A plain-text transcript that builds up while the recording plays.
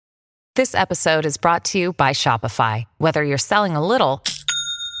This episode is brought to you by Shopify. Whether you're selling a little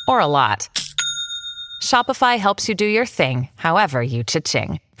or a lot, Shopify helps you do your thing, however you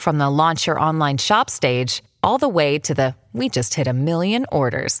cha-ching. From the launch your online shop stage, all the way to the we just hit 1 million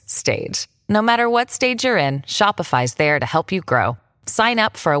orders stage. No matter what stage you're in, Shopify's there to help you grow. Sign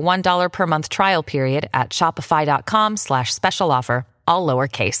up for a $1 per month trial period at shopify.com/special offer, all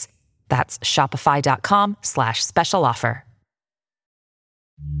lowercase. That's shopify.com/special offer.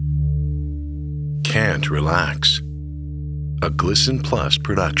 Can't Relax, a Glisten Plus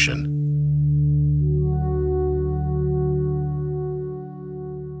production.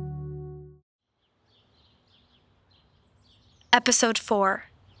 Episode 4,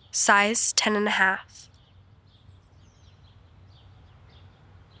 size 10.5.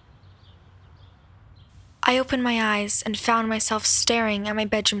 I opened my eyes and found myself staring at my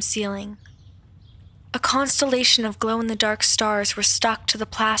bedroom ceiling. A constellation of glow-in-the-dark stars were stuck to the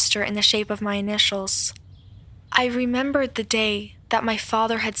plaster in the shape of my initials. I remembered the day that my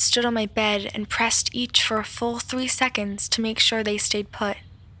father had stood on my bed and pressed each for a full 3 seconds to make sure they stayed put.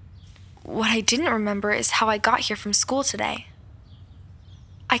 What I didn't remember is how I got here from school today.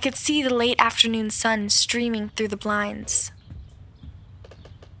 I could see the late afternoon sun streaming through the blinds.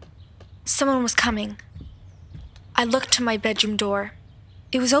 Someone was coming. I looked to my bedroom door.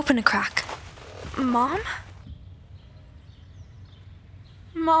 It was open a crack. Mom?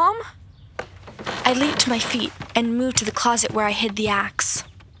 Mom? I leaped to my feet and moved to the closet where I hid the axe.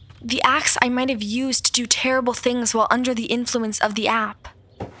 The axe I might have used to do terrible things while under the influence of the app.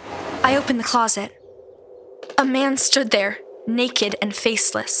 I opened the closet. A man stood there, naked and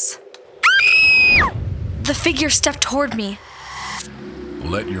faceless. The figure stepped toward me.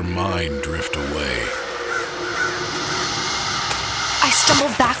 Let your mind drift away. I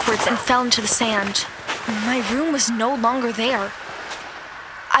stumbled backwards and fell into the sand. My room was no longer there.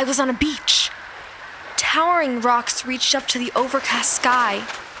 I was on a beach. Towering rocks reached up to the overcast sky.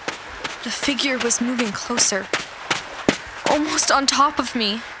 The figure was moving closer, almost on top of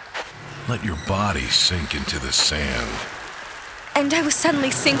me. Let your body sink into the sand. And I was suddenly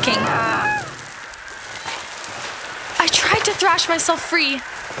sinking. I tried to thrash myself free,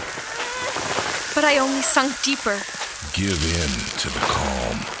 but I only sunk deeper. Give in to the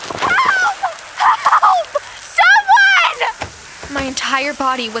calm. Help! Help! Someone! My entire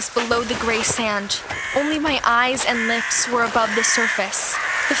body was below the gray sand. Only my eyes and lips were above the surface.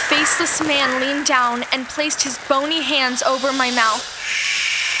 The faceless man leaned down and placed his bony hands over my mouth.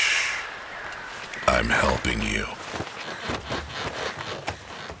 I'm helping you.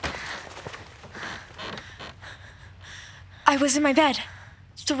 I was in my bed,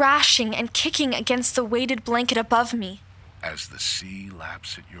 thrashing and kicking against the weighted blanket above me. As the sea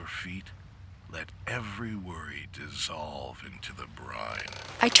laps at your feet, let every worry dissolve into the brine.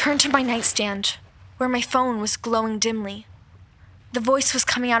 I turned to my nightstand, where my phone was glowing dimly. The voice was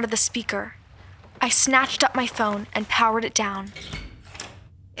coming out of the speaker. I snatched up my phone and powered it down.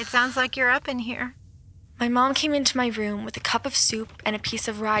 It sounds like you're up in here. My mom came into my room with a cup of soup and a piece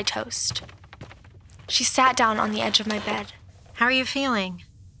of rye toast. She sat down on the edge of my bed. How are you feeling?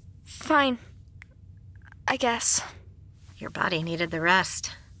 Fine, I guess. Your body needed the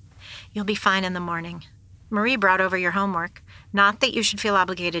rest. You'll be fine in the morning. Marie brought over your homework. Not that you should feel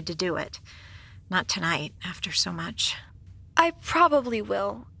obligated to do it. Not tonight, after so much. I probably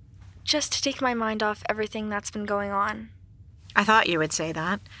will, just to take my mind off everything that's been going on. I thought you would say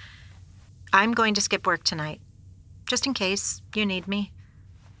that. I'm going to skip work tonight, just in case you need me.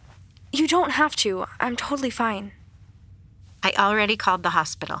 You don't have to. I'm totally fine. I already called the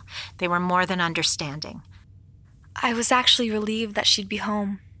hospital. They were more than understanding. I was actually relieved that she'd be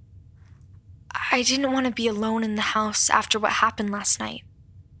home. I didn't want to be alone in the house after what happened last night.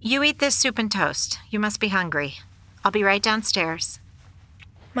 You eat this soup and toast. You must be hungry. I'll be right downstairs.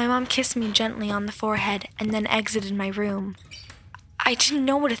 My mom kissed me gently on the forehead and then exited my room. I didn't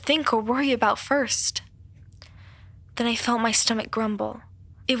know what to think or worry about first. Then I felt my stomach grumble.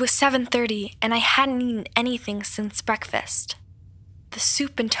 It was 7:30 and I hadn't eaten anything since breakfast. The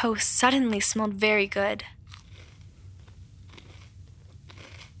soup and toast suddenly smelled very good.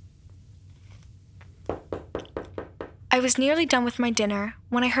 I was nearly done with my dinner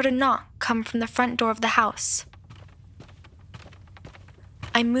when I heard a knock come from the front door of the house.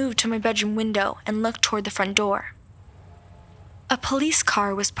 I moved to my bedroom window and looked toward the front door. A police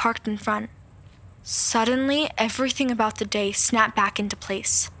car was parked in front. Suddenly, everything about the day snapped back into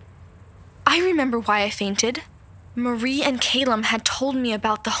place. I remember why I fainted. Marie and Caleb had told me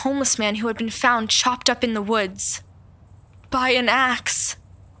about the homeless man who had been found chopped up in the woods. By an axe.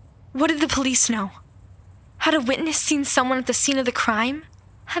 What did the police know? Had a witness seen someone at the scene of the crime?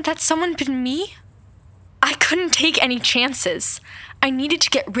 Had that someone been me? I couldn't take any chances. I needed to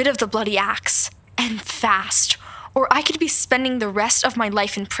get rid of the bloody axe, and fast, or I could be spending the rest of my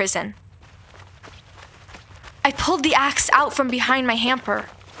life in prison. I pulled the axe out from behind my hamper.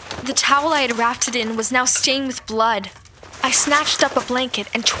 The towel I had wrapped it in was now stained with blood. I snatched up a blanket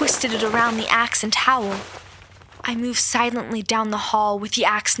and twisted it around the axe and towel. I moved silently down the hall with the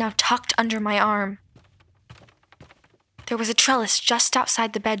axe now tucked under my arm. There was a trellis just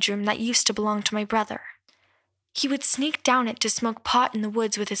outside the bedroom that used to belong to my brother. He would sneak down it to smoke pot in the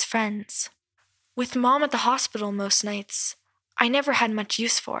woods with his friends. With Mom at the hospital most nights, I never had much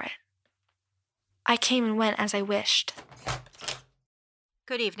use for it. I came and went as I wished.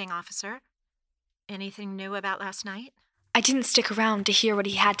 Good evening, officer. Anything new about last night? I didn't stick around to hear what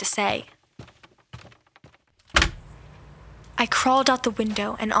he had to say. I crawled out the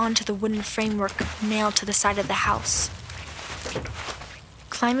window and onto the wooden framework nailed to the side of the house.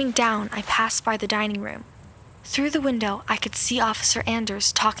 Climbing down, I passed by the dining room. Through the window, I could see Officer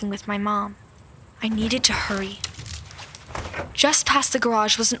Anders talking with my mom. I needed to hurry. Just past the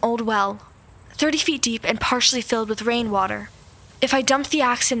garage was an old well, 30 feet deep and partially filled with rainwater. If I dumped the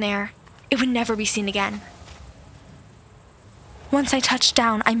axe in there, it would never be seen again. Once I touched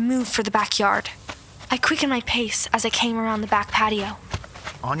down, I moved for the backyard. I quickened my pace as I came around the back patio.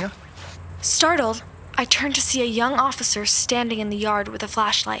 Anya? Startled, I turned to see a young officer standing in the yard with a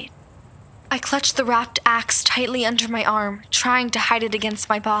flashlight. I clutched the wrapped axe tightly under my arm, trying to hide it against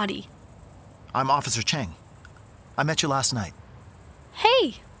my body. I'm Officer Cheng. I met you last night.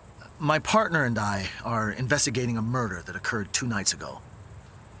 Hey! My partner and I are investigating a murder that occurred 2 nights ago.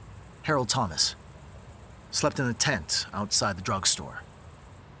 Harold Thomas slept in a tent outside the drugstore.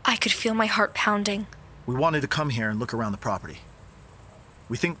 I could feel my heart pounding. We wanted to come here and look around the property.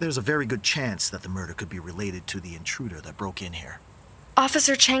 We think there's a very good chance that the murder could be related to the intruder that broke in here.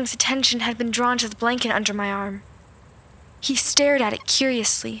 Officer Cheng's attention had been drawn to the blanket under my arm. He stared at it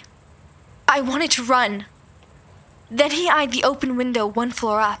curiously. I wanted to run. Then he eyed the open window 1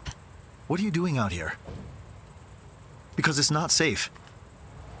 floor up. What are you doing out here? Because it's not safe.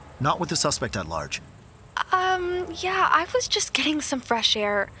 Not with the suspect at large. Yeah, I was just getting some fresh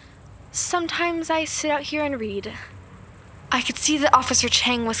air. Sometimes I sit out here and read. I could see that Officer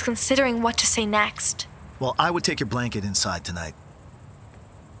Cheng was considering what to say next. Well, I would take your blanket inside tonight.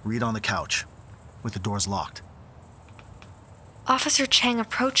 Read on the couch, with the doors locked. Officer Cheng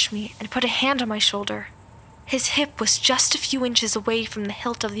approached me and put a hand on my shoulder. His hip was just a few inches away from the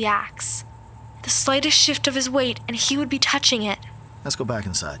hilt of the axe. The slightest shift of his weight and he would be touching it. Let's go back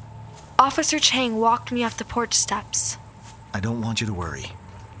inside. Officer Cheng walked me up the porch steps. I don't want you to worry.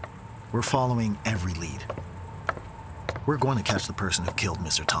 We're following every lead. We're going to catch the person who killed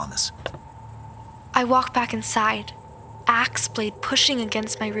Mr. Thomas. I walked back inside, axe blade pushing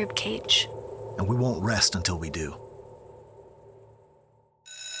against my rib cage. And we won't rest until we do.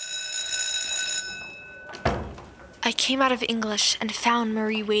 I came out of English and found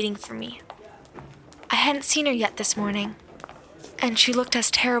Marie waiting for me. I hadn't seen her yet this morning, and she looked as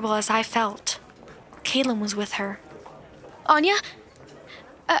terrible as I felt. Caitlin was with her. Anya?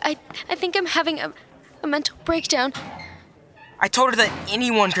 I think I'm having a mental breakdown. I told her that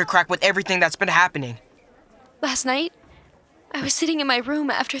anyone could crack with everything that's been happening. Last night, I was sitting in my room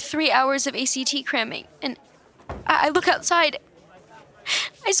after 3 hours of ACT cramming, and I look outside.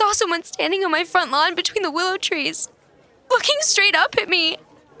 I saw someone standing on my front lawn between the willow trees, looking straight up at me,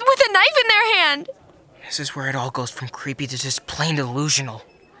 with a knife in their hand. This is where it all goes from creepy to just plain delusional.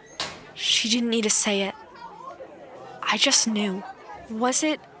 She didn't need to say it. I just knew. Was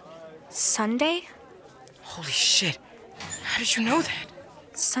it Sunday? Holy shit. How did you know that?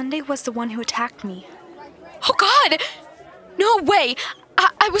 Sunday was the one who attacked me. Oh, God! No way!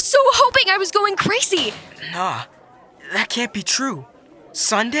 I was so hoping I was going crazy. Nah, that can't be true.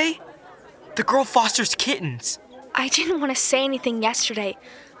 Sunday? The girl fosters kittens. I didn't want to say anything yesterday.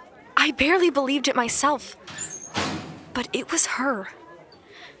 I barely believed it myself. But it was her.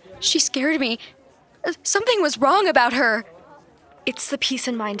 She scared me. Something was wrong about her. It's the Peace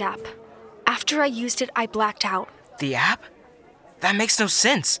in Mind app. After I used it, I blacked out. The app? That makes no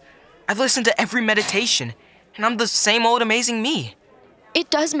sense. I've listened to every meditation, and I'm the same old amazing me. It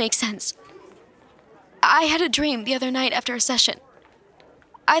does make sense. I had a dream the other night after a session.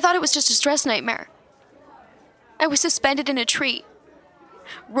 I thought it was just a stress nightmare. I was suspended in a tree.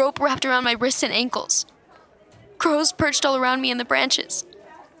 Rope wrapped around my wrists and ankles. Crows perched all around me in the branches.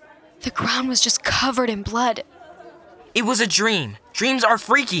 The ground was just covered in blood. It was a dream. Dreams are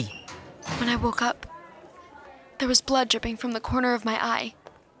freaky. When I woke up, there was blood dripping from the corner of my eye.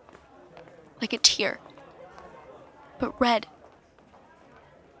 Like a tear. But red.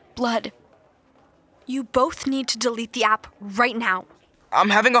 blood. You both need to delete the app right now. I'm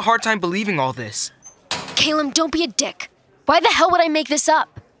having a hard time believing all this. Caleb, don't be a dick. Why the hell would I make this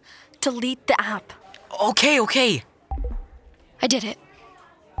up? Delete the app. Okay. I did it.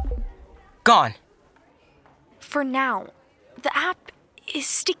 Gone. For now, the app is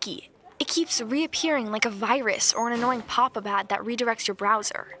sticky. It keeps reappearing like a virus or an annoying pop-up ad that redirects your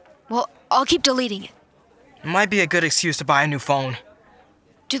browser. Well, I'll keep deleting it. Might be a good excuse to buy a new phone.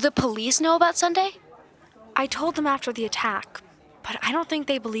 Do the police know about Sunday? I told them after the attack, but I don't think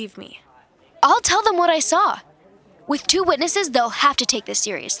they believe me. I'll tell them what I saw. With 2 witnesses, they'll have to take this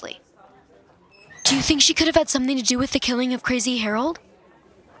seriously. Do you think she could have had something to do with the killing of Crazy Harold?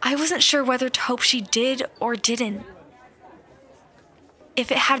 I wasn't sure whether to hope she did or didn't.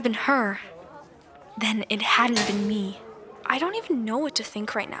 If it had been her, then it hadn't been me. I don't even know what to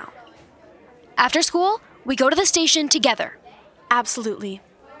think right now. After school, we go to the station together. Absolutely.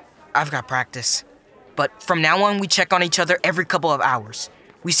 I've got practice. But from now on, we check on each other every couple of hours.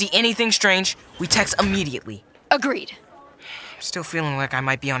 We see anything strange, we text immediately. Agreed. I'm still feeling like I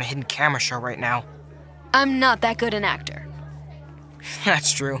might be on a hidden camera show right now. I'm not that good an actor.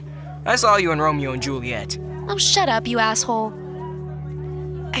 That's true. I saw you in Romeo and Juliet. Oh, shut up, you asshole.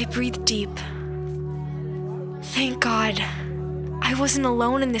 I breathed deep. Thank God. I wasn't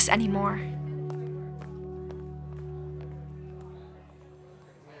alone in this anymore.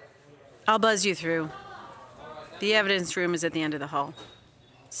 I'll buzz you through. The evidence room is at the end of the hall.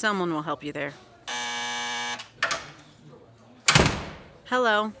 Someone will help you there.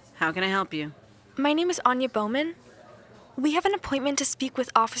 Hello, how can I help you? My name is Anya Bowman. We have an appointment to speak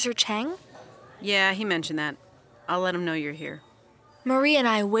with Officer Chang. Yeah, he mentioned that. I'll let him know you're here. Marie and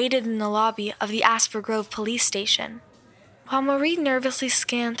I waited in the lobby of the Asper Grove police station. While Marie nervously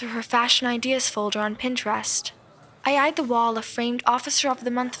scanned through her fashion ideas folder on Pinterest, I eyed the wall of framed Officer of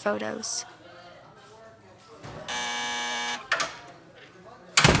the Month photos.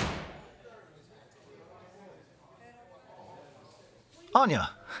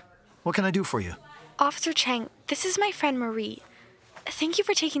 Anya, what can I do for you? Officer Chang, this is my friend Marie. Thank you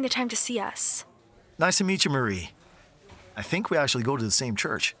for taking the time to see us. Nice to meet you, Marie. I think we actually go to the same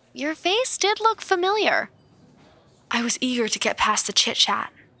church. Your face did look familiar. I was eager to get past the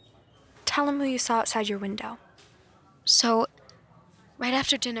chit-chat. Tell him who you saw outside your window. So, right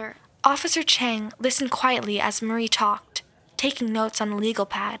after dinner... Officer Chang listened quietly as Marie talked, taking notes on a legal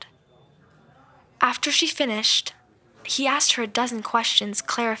pad. After she finished, he asked her a dozen questions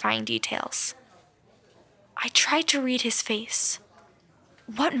clarifying details. I tried to read his face.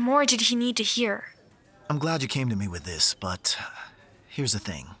 What more did he need to hear? I'm glad you came to me with this, but here's the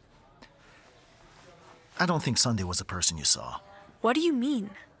thing. I don't think Sunday was the person you saw. What do you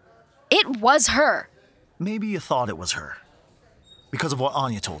mean? It was her. Maybe you thought it was her. Because of what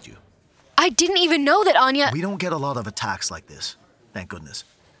Anya told you. I didn't even know that Anya... We don't get a lot of attacks like this. Thank goodness.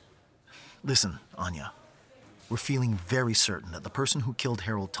 Listen, Anya. We're feeling very certain that the person who killed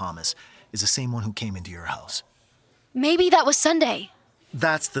Harold Thomas is the same one who came into your house. Maybe that was Sunday.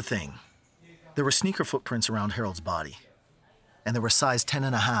 That's the thing. There were sneaker footprints around Harold's body. And there were size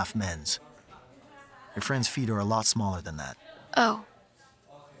 10.5 men's. Your friend's feet are a lot smaller than that. Oh.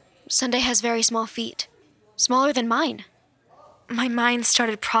 Sunday has very small feet. Smaller than mine. My mind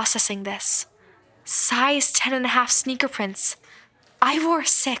started processing this. Size 10.5 sneaker prints. I wore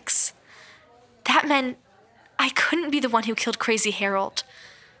 6. That meant I couldn't be the one who killed Crazy Harold.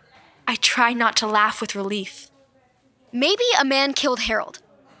 I tried not to laugh with relief. Maybe a man killed Harold,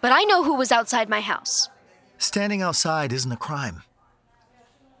 but I know who was outside my house. Standing outside isn't a crime.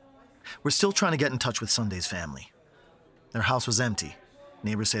 We're still trying to get in touch with Sunday's family. Their house was empty.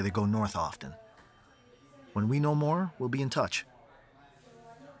 Neighbors say they go north often. When we know more, we'll be in touch.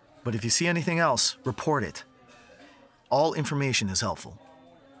 But if you see anything else, report it. All information is helpful.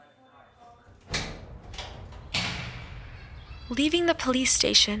 Leaving the police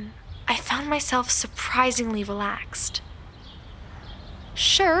station, I found myself surprisingly relaxed.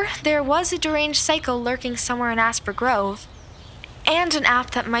 Sure, there was a deranged psycho lurking somewhere in Asper Grove, and an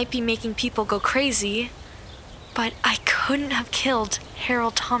app that might be making people go crazy, but I couldn't have killed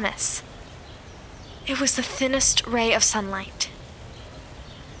Harold Thomas. It was the thinnest ray of sunlight.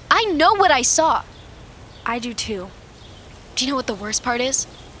 I know what I saw. I do too. Do you know what the worst part is?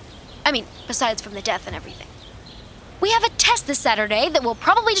 I mean, besides from the death and everything. We have a test this Saturday that will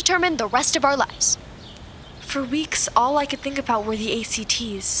probably determine the rest of our lives. For weeks, all I could think about were the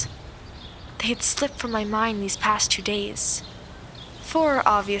ACTs. They had slipped from my mind these past 2 days. For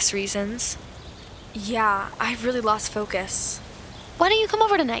obvious reasons. Yeah, I've really lost focus. Why don't you come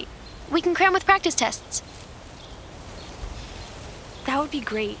over tonight? We can cram with practice tests. That would be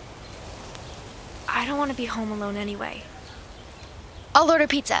great. I don't want to be home alone anyway. I'll order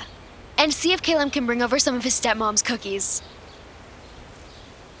pizza. And see if Caleb can bring over some of his stepmom's cookies.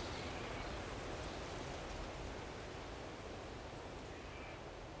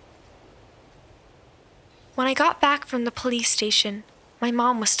 When I got back from the police station, my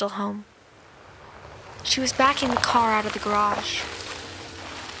mom was still home. She was backing the car out of the garage.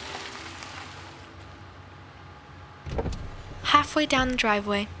 Halfway down the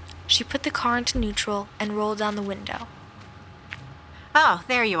driveway, she put the car into neutral and rolled down the window. Oh,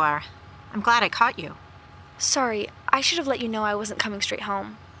 there you are. I'm glad I caught you. Sorry, I should have let you know I wasn't coming straight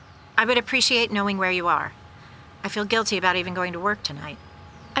home. I would appreciate knowing where you are. I feel guilty about even going to work tonight.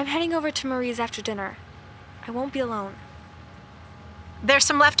 I'm heading over to Marie's after dinner. I won't be alone. There's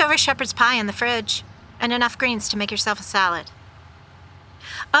some leftover shepherd's pie in the fridge, and enough greens to make yourself a salad.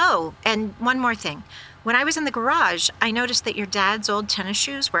 Oh, and one more thing. When I was in the garage, I noticed that your dad's old tennis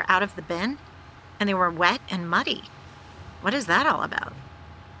shoes were out of the bin, and they were wet and muddy. What is that all about?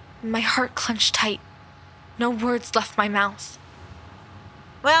 My heart clenched tight. No words left my mouth.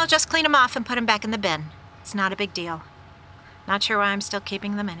 Well, just clean them off and put them back in the bin. It's not a big deal. Not sure why I'm still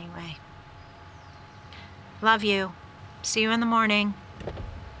keeping them anyway. Love you. See you in the morning.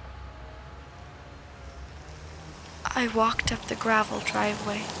 I walked up the gravel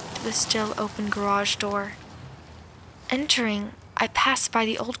driveway to the still open garage door. Entering, I passed by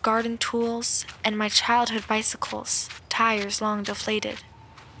the old garden tools and my childhood bicycles, tires long deflated.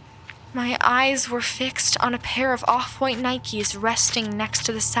 My eyes were fixed on a pair of off-white Nikes resting next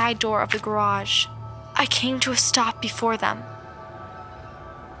to the side door of the garage. I came to a stop before them.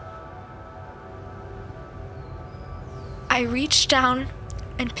 I reached down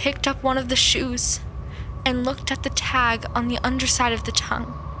and picked up one of the shoes and looked at the tag on the underside of the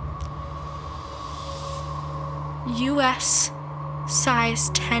tongue. US, size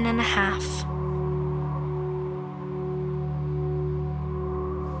 10.5.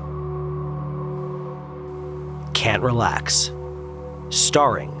 Can't Relax.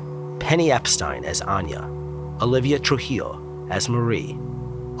 Starring Penny Epstein as Anya, Olivia Trujillo as Marie,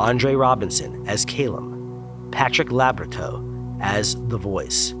 Andre Robinson as Caleb, Patrick Labrateau as The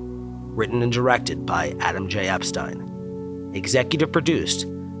Voice. Written and directed by Adam J. Epstein. Executive produced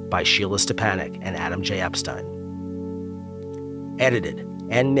by Sheila Stepanek and Adam J. Epstein. Edited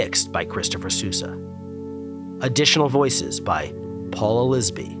and mixed by Christopher Sousa. Additional voices by Paula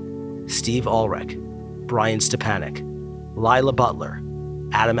Lisby, Steve Ulrich, Brian Stepanek, Lila Butler,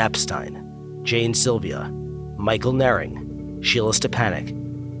 Adam Epstein, Jane Sylvia, Michael Nering, Sheila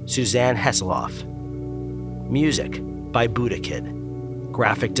Stepanek, Suzanne Hesseloff. Music by Buddha Kid.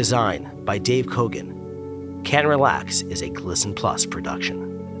 Graphic design by Dave Kogan. Can't Relax is a Glisten Plus production.